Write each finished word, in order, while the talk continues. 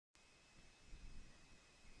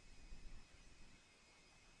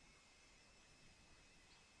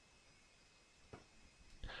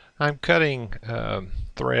I'm cutting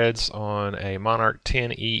threads on a Monarch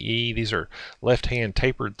 10EE. These are left-hand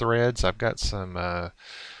tapered threads. I've got some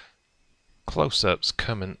close-ups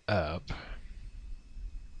coming up.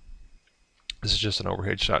 This is just an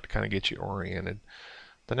overhead shot to kind of get you oriented.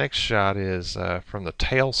 The next shot is from the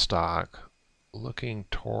tailstock looking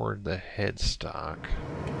toward the headstock.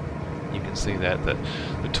 You can see that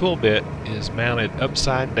the tool bit is mounted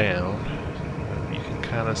upside down. You can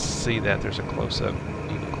kind of see that. There's a close-up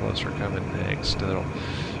even closer coming next that'll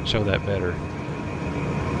show that better.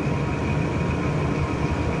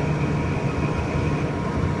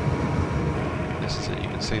 This is it. You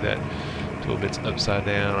can see that tool bit's upside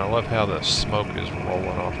down. I love how the smoke is rolling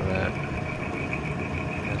off of that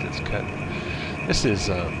as it's cutting. This is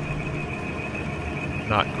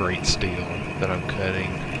not great steel that I'm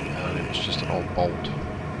cutting. It was just an old bolt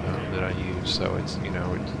that I used, so it's, you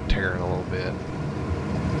know, it's tearing a little bit.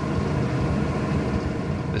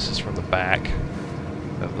 This is from the back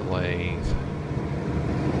of the lathe.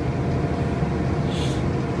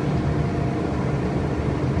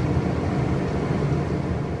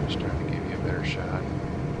 Just trying to give you a better shot.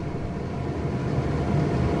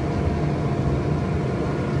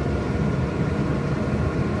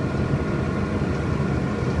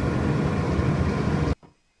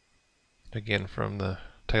 Again, from the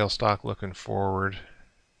tailstock looking forward.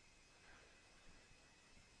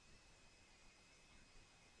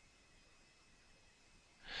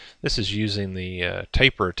 This is using the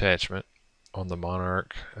taper attachment on the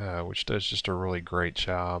Monarch, which does just a really great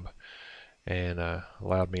job, and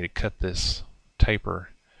allowed me to cut this taper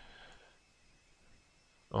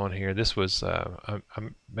on here. This was,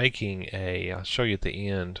 I'm making a, I'll show you at the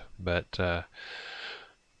end, but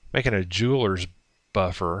making a jeweler's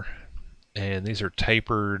buffer, and these are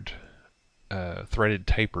tapered, threaded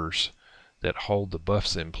tapers that hold the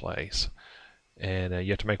buffs in place. And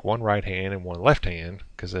you have to make one right hand and one left hand,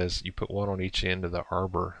 because as you put one on each end of the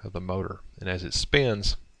arbor of the motor, and as it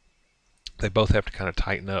spins, they both have to kind of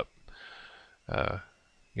tighten up.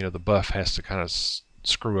 You know, the buff has to kind of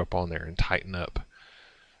screw up on there and tighten up.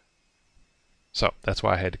 So that's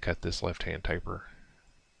why I had to cut this left hand taper.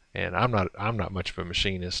 And I'm not much of a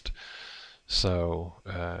machinist, so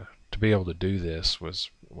to be able to do this was,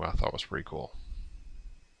 well, I thought was pretty cool.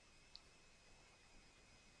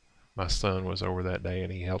 My son was over that day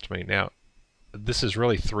and he helped me. Now, this is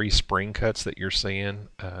really 3 spring cuts that you're seeing.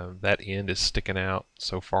 That end is sticking out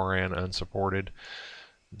so far and unsupported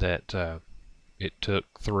that it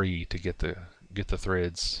took 3 to get the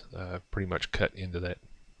threads pretty much cut into that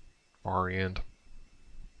far end.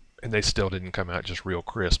 And they still didn't come out just real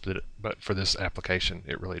crisp, but for this application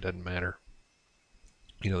it really doesn't matter.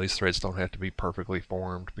 You know, these threads don't have to be perfectly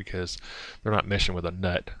formed because they're not meshing with a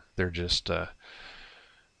nut. They're just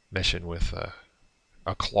meshing with a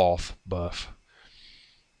cloth buff.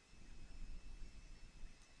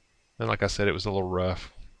 And like I said, it was a little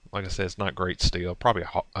rough. Like I said, it's not great steel. Probably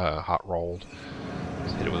hot rolled.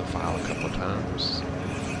 Just hit it with a file a couple of times.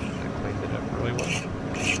 I cleaned it up really well.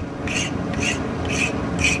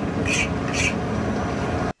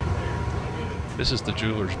 This is the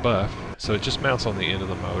jeweler's buff. So it just mounts on the end of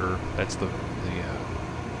the motor. That's the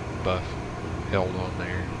buff held on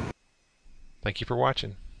there. Thank you for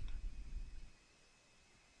watching.